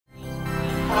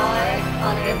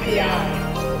on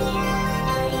NPI.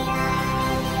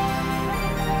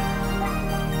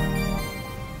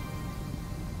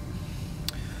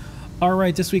 All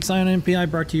right, this week's Eye on NPI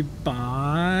brought to you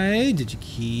by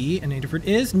DigiKey and Adafruit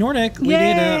is Nordic. Lead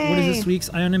Data. What is this week's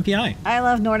Eye on NPI? I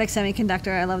love Nordic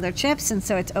Semiconductor. I love their chips, and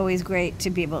so it's always great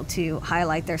to be able to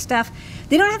highlight their stuff.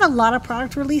 They don't have a lot of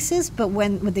product releases, but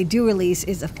when what they do release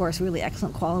is, of course, really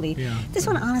excellent quality. Yeah. This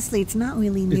one, honestly, it's not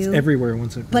really new. It's everywhere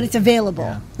once it, but it's available.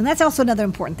 Yeah. And that's also another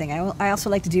important thing. I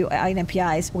also like to do Eye on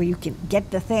NPIs where you can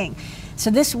get the thing. So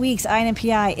this week's Eye on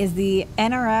NPI is the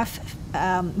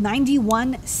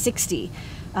nRF9160.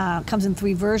 Comes in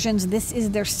 3 versions. This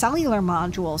is their cellular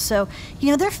module. So,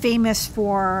 they're famous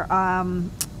for,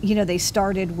 they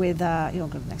started with, go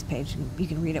to the next page. You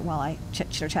can read it while I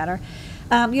chitter-chatter.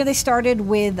 They started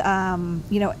with, the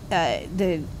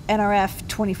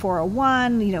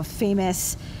nRF2401,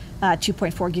 famous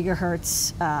 2.4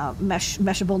 gigahertz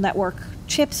meshable network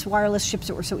chips, wireless chips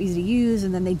that were so easy to use.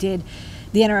 And then they did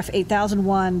the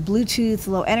nRF8001 Bluetooth,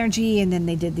 low energy, and then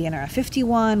they did the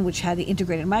nRF51, which had the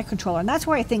integrated microcontroller. And that's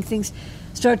where I think things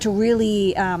started to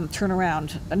really not turn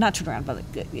around, but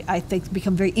I think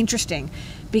become very interesting,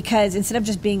 because instead of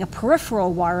just being a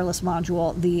peripheral wireless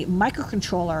module, the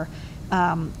microcontroller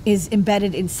is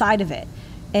embedded inside of it.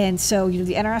 And so,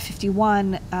 the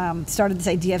nRF51 started this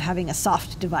idea of having a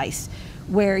soft device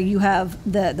where you have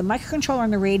the microcontroller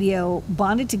and the radio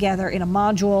bonded together in a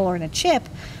module or in a chip.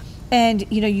 And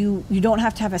you don't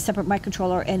have to have a separate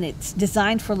microcontroller, and it's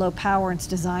designed for low power, and it's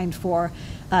designed for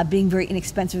being very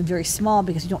inexpensive and very small,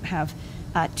 because you don't have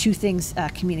 2 things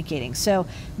communicating. So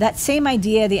that same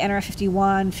idea, the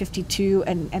nRF51, 52,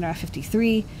 and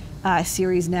nRF53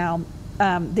 series now,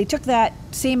 they took that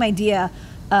same idea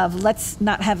of let's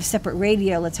not have a separate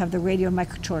radio, let's have the radio and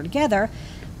microcontroller together,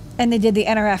 and they did the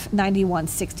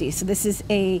nRF9160. So this is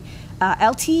a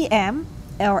LTE-M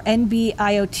or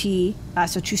NB-IoT,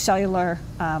 so 2 cellular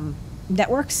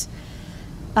networks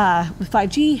with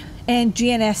 5G, and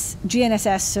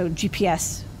GNSS, so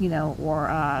GPS, or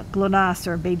GLONASS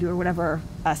or Beidou or whatever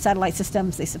satellite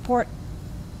systems they support,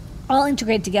 all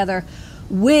integrated together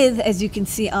with, as you can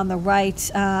see on the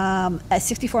right, a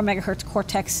 64 megahertz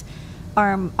Cortex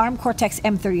ARM Cortex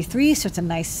M33, so it's a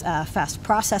nice fast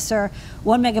processor,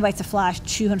 1 megabytes of flash,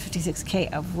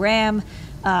 256K of RAM,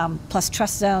 plus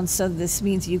trust zones. So this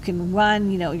means you can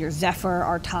run, your Zephyr,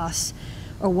 RTOS,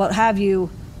 or what have you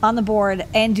on the board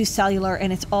and do cellular,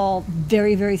 and it's all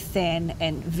very, very thin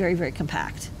and very, very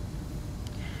compact.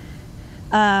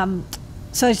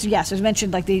 So as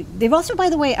mentioned, they've also, by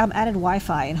the way, added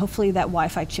Wi-Fi, and hopefully that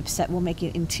Wi-Fi chipset will make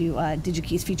it into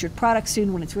DigiKey's featured product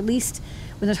soon when it's released.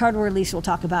 When there's hardware release, we'll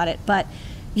talk about it. But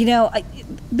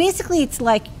basically, it's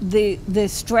like the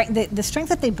strength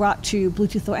that they brought to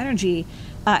Bluetooth Low Energy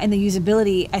and the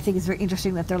usability. I think is very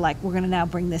interesting that they're like, we're going to now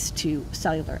bring this to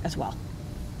cellular as well.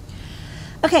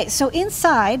 Okay, so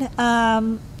inside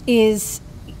is.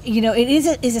 It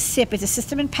is a SIP. It's a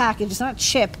system in package. It's not a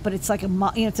chip, but it's like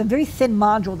it's a very thin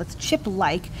module that's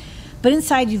chip-like. But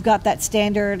inside you've got that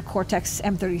standard Cortex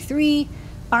M33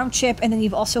 ARM chip, and then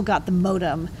you've also got the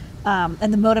modem.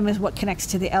 And the modem is what connects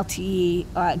to the LTE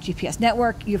GPS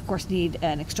network. You of course need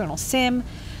an external SIM.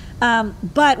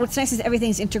 But what's nice is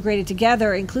everything's integrated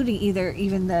together, including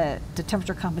even the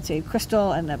temperature compensated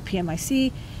crystal and the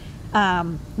PMIC,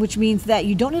 which means that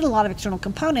you don't need a lot of external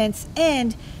components,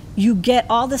 and you get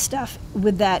all the stuff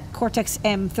with that Cortex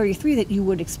M33 that you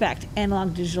would expect.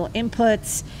 Analog digital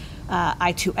inputs,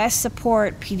 I2S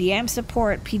support, PDM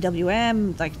support,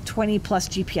 PWM, like 20 plus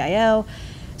GPIO.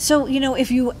 So,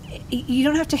 if you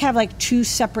don't have to have 2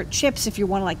 separate chips if you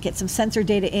want to get some sensor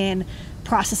data in,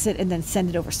 process it, and then send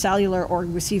it over cellular, or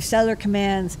receive cellular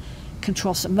commands,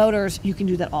 control some motors. You can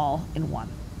do that all in one.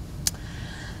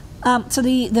 So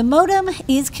the modem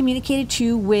is communicated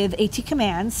to with AT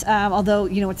commands, although,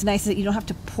 it's nice that you don't have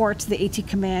to port the AT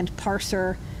command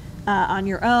parser on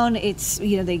your own. It's,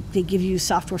 they give you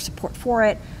software support for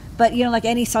it. But, like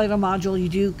any cellular module, you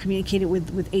do communicate it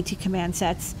with AT command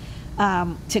sets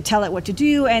to tell it what to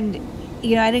do. And,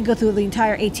 I didn't go through the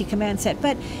entire AT command set,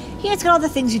 but it's got all the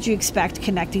things that you expect: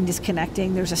 connecting,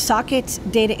 disconnecting. There's a socket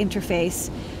data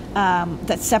interface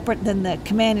that's separate than the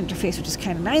command interface, which is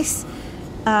kind of nice.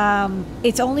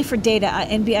 It's only for data,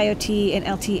 NB-IoT and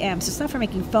LTE-M, so it's not for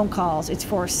making phone calls. It's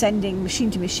for sending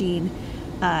machine-to-machine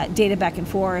data back and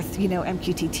forth,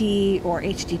 MQTT or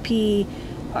HTTP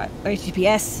or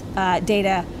HTTPS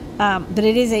data. But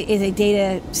it is a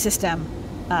data system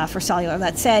for cellular.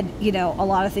 That said, a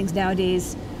lot of things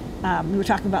nowadays, we were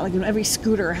talking about every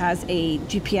scooter has a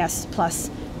GPS plus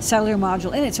cellular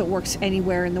module in it, so it works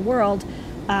anywhere in the world.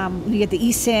 You get the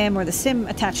eSIM or the SIM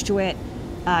attached to it.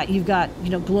 you've got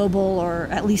global or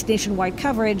at least nationwide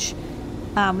coverage,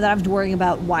 without having to worry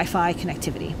about Wi-Fi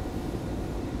connectivity.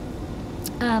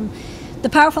 The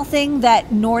powerful thing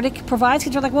that Nordic provides,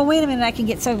 because you're like, well, wait a minute, I can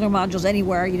get cellular modules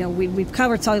anywhere. We've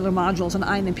covered cellular modules on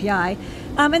NPI,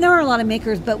 and there are a lot of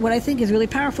makers. But what I think is really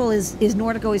powerful is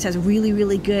Nordic always has really,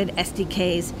 really good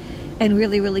SDKs and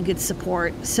really, really good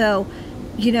support. So,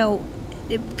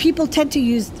 people tend to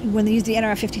use, when they use the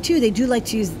NRF52, they do like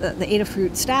to use the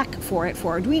Adafruit stack for it,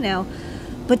 for Arduino.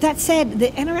 But that said, the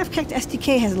NRF Connect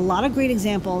SDK has a lot of great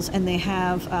examples, and they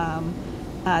have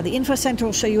the Info Center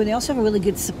will show you, and they also have a really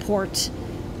good support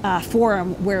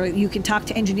forum where you can talk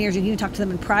to engineers, and you can talk to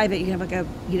them in private. You can have like a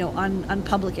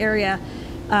unpublic area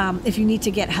if you need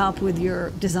to get help with your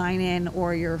design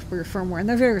or your firmware, and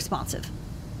they're very responsive.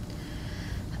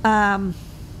 And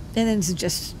then it's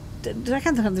just that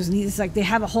kind of stuff. It's like they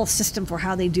have a whole system for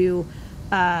how they do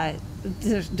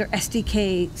their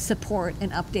SDK support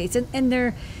and updates,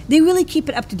 and they really keep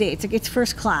it up to date. It's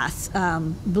first class.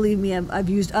 Believe me, I've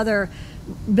used other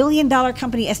billion-dollar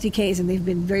company SDKs, and they've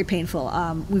been very painful.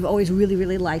 We've always really,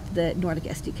 really liked the Nordic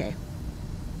SDK.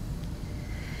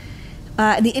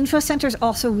 The Info Center is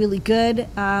also really good.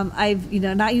 I've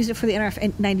not used it for the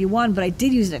NRF91, but I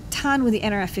did use it a ton with the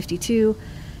NRF52,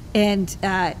 and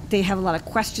they have a lot of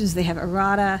questions. They have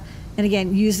errata, and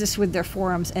again, use this with their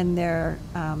forums and their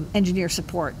engineer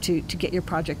support to get your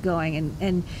project going.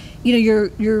 And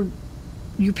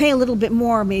you pay a little bit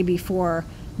more maybe for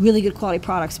really good quality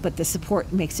products, but the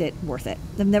support makes it worth it.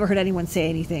 I've never heard anyone say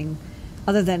anything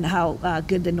other than how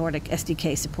good the Nordic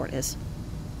SDK support is.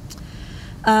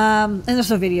 And there's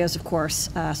no videos, of course,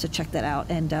 so check that out,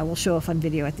 and we'll show a fun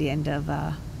video at the end of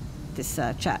this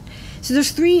chat. So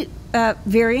there's 3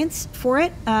 variants for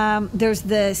it. There's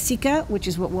the Sika, which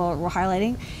is what we're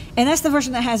highlighting, and that's the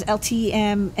version that has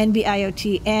LTE-M,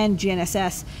 NB-IoT, and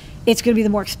GNSS. It's going to be the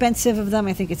more expensive of them.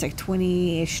 I think it's like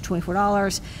 $20-ish,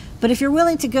 $24. But if you're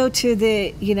willing to go to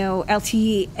the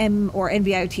LTE-M or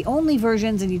NB-IoT only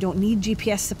versions, and you don't need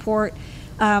GPS support,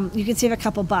 you can save a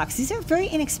couple bucks. These are very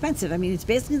inexpensive. I mean, it's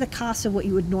basically the cost of what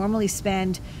you would normally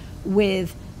spend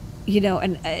with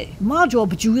a module,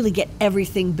 but you really get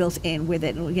everything built in with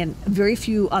it. And again, very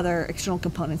few other external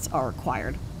components are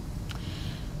required.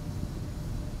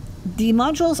 The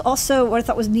modules also, what I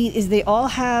thought was neat is they all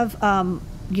have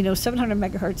 700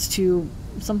 megahertz to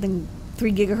something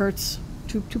 3 gigahertz,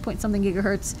 2 point something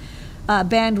gigahertz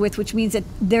bandwidth, which means that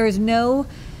there is no,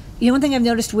 one thing I've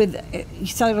noticed with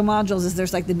cellular modules is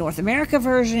there's like the North America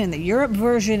version and the Europe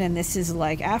version, and this is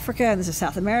like Africa, and this is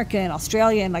South America and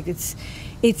Australia, and like it's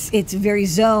very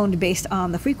zoned based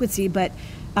on the frequency. But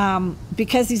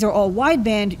because these are all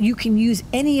wideband, you can use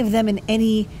any of them in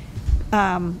any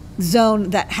zone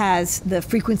that has the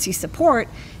frequency support.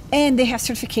 And they have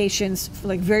certifications,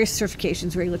 like various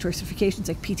certifications, regulatory certifications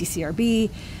like PTCRB,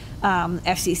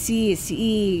 FCC,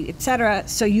 CE, etc.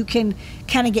 So you can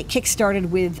kind of get kickstarted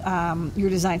with your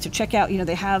design. So check out,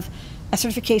 they have a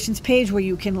certifications page where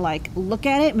you can like look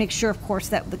at it, make sure, of course,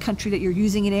 that the country that you're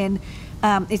using it in,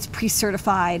 it's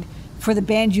pre-certified for the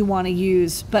band you want to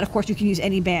use. But of course, you can use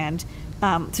any band.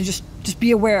 So just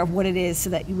be aware of what it is,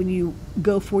 so that when you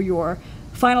go for your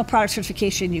final product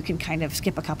certification, you can kind of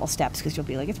skip a couple steps, because you'll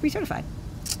be like, it's pre-certified.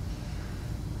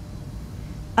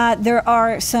 There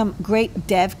are some great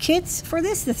dev kits for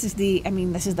this. This is the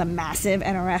massive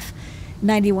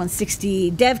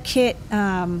nRF9160 dev kit.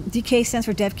 DK stands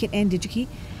for dev kit and DigiKey.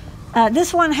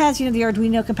 This one has, the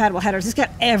Arduino compatible headers. It's got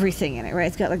everything in it, right?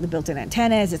 It's got like the built-in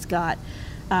antennas. It's got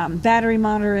battery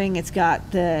monitoring. It's got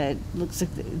looks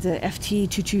like the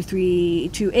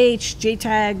FT2232H,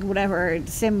 JTAG, whatever,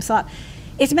 SIM slot.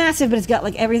 It's massive, but it's got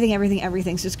like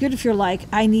everything. So it's good if you're like,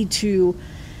 I need to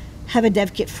have a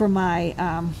dev kit for my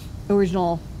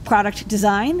original product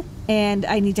design, and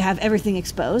I need to have everything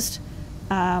exposed.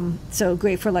 So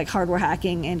great for like hardware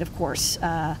hacking, and of course,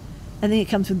 I think it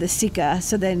comes with the Sika.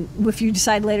 So then if you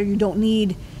decide later you don't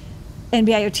need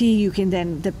NB-IoT, you can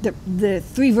then, the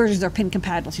 3 versions are pin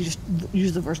compatible, so you just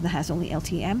use the version that has only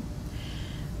LTE-M.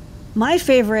 My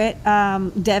favorite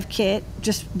dev kit,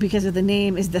 just because of the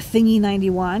name, is the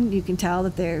Thingy91. You can tell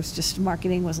that there's just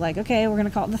marketing was like, okay, we're going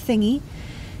to call it the Thingy.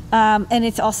 And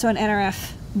it's also an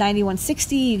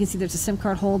nRF9160. You can see there's a SIM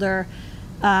card holder.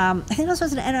 I think it also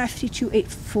has an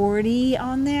nRF52840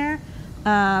 on there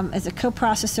as a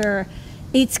coprocessor.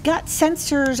 It's got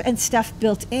sensors and stuff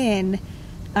built in,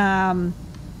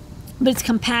 but it's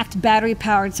compact, battery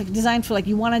powered. It's like designed for, like,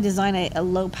 you want to design a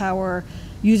low power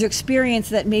user experience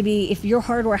that maybe if your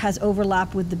hardware has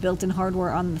overlap with the built-in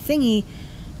hardware on the Thingy,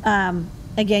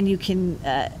 again, you can,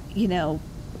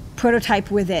 prototype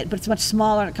with it, but it's much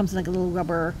smaller, and it comes in like a little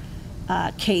rubber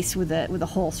case with a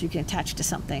hole so you can attach to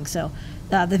something. So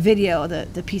the video,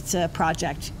 the pizza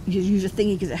project, you use a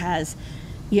thingy because it has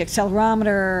the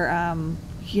accelerometer,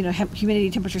 humidity,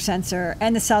 temperature sensor,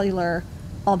 and the cellular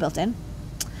all built in.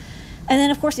 And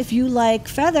then, of course, if you like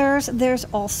feathers, there's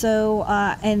also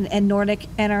an Nordic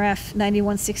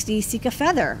nRF9160 Sika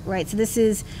feather, right? So this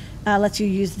is lets you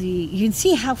use you can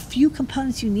see how few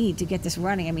components you need to get this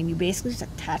running. I mean, you basically just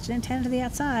attach an antenna to the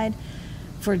outside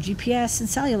for GPS and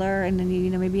cellular, and then you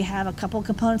maybe have a couple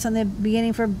components on the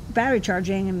beginning for battery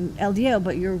charging and LDO,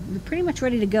 but you're pretty much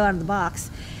ready to go out of the box.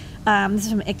 This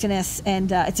is from Ictinus,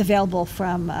 and it's available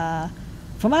from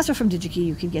us or from DigiKey.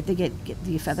 You can get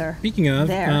the feather. Speaking of,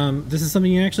 this is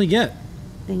something you actually get.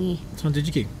 Thingy. It's on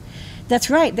DigiKey. That's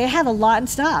right. They have a lot in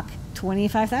stock.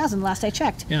 25,000 last I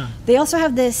checked. Yeah. They also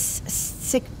have this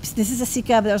SICK. This is a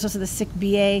Sika, but there's also the SICK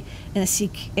BA and the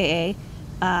SICK AA.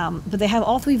 But they have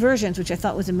all three versions, which I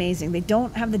thought was amazing. They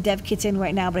don't have the dev kits in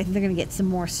right now, but I think they're going to get some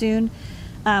more soon.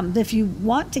 If you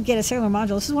want to get a cellular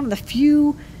module, this is one of the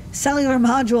few cellular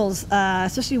modules,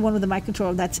 especially one with a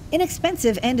microcontroller, that's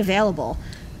inexpensive and available.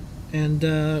 And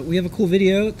we have a cool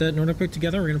video that Nordic put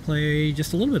together. We're going to play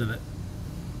just a little bit of it.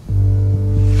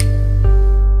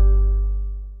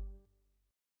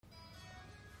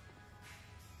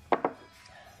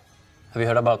 Have you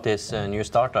heard about this new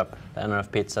startup, the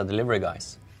nRF Pizza Delivery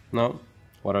guys? No.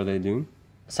 What are they doing?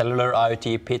 Cellular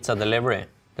IoT pizza delivery.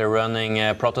 They're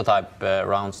running prototype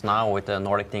rounds now with the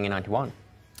Nordic Digi-91.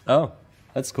 Oh,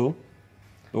 that's cool.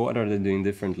 But what are they doing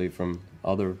differently from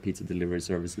other pizza delivery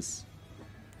services?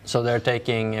 So they're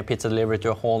taking pizza delivery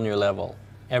to a whole new level.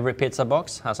 Every pizza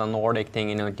box has a Nordic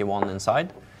Digi-91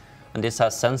 inside, and this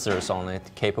has sensors on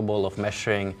it capable of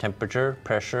measuring temperature,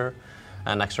 pressure,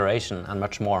 and acceleration, and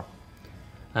much more.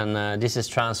 And this is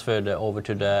transferred over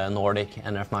to the Nordic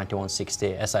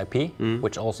nRF9160 SIP,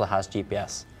 which also has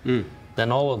GPS.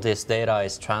 Then all of this data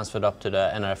is transferred up to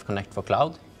the nRF Connect for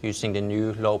Cloud using the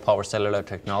new low-power cellular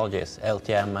technologies,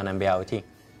 LTM and NB-IoT.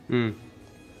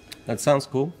 That sounds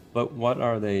cool, but what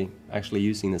are they actually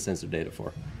using the sensor data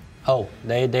for? Oh,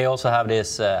 they also have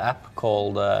this app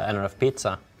called nRF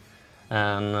Pizza.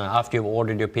 And after you've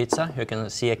ordered your pizza, you can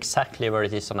see exactly where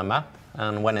it is on the map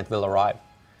and when it will arrive.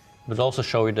 It will also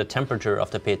show you the temperature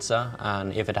of the pizza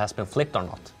and if it has been flipped or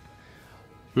not.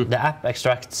 The app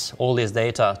extracts all this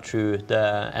data through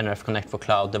the nRF Connect for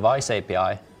Cloud device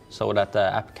API so that the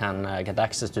app can get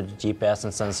access to the GPS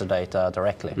and sensor data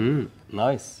directly.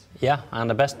 Nice. Yeah, and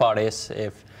the best part is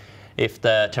if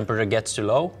the temperature gets too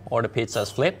low or the pizza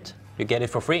is flipped, you get it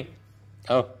for free.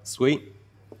 Oh, sweet.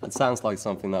 That sounds like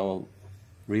something that will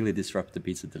really disrupt the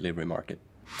pizza delivery market.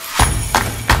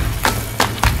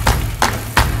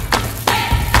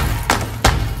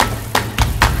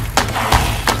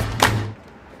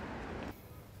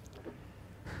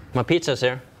 My pizza's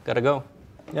here. Gotta go.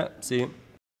 Yeah, see you.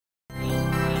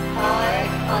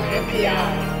 On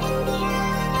NPI.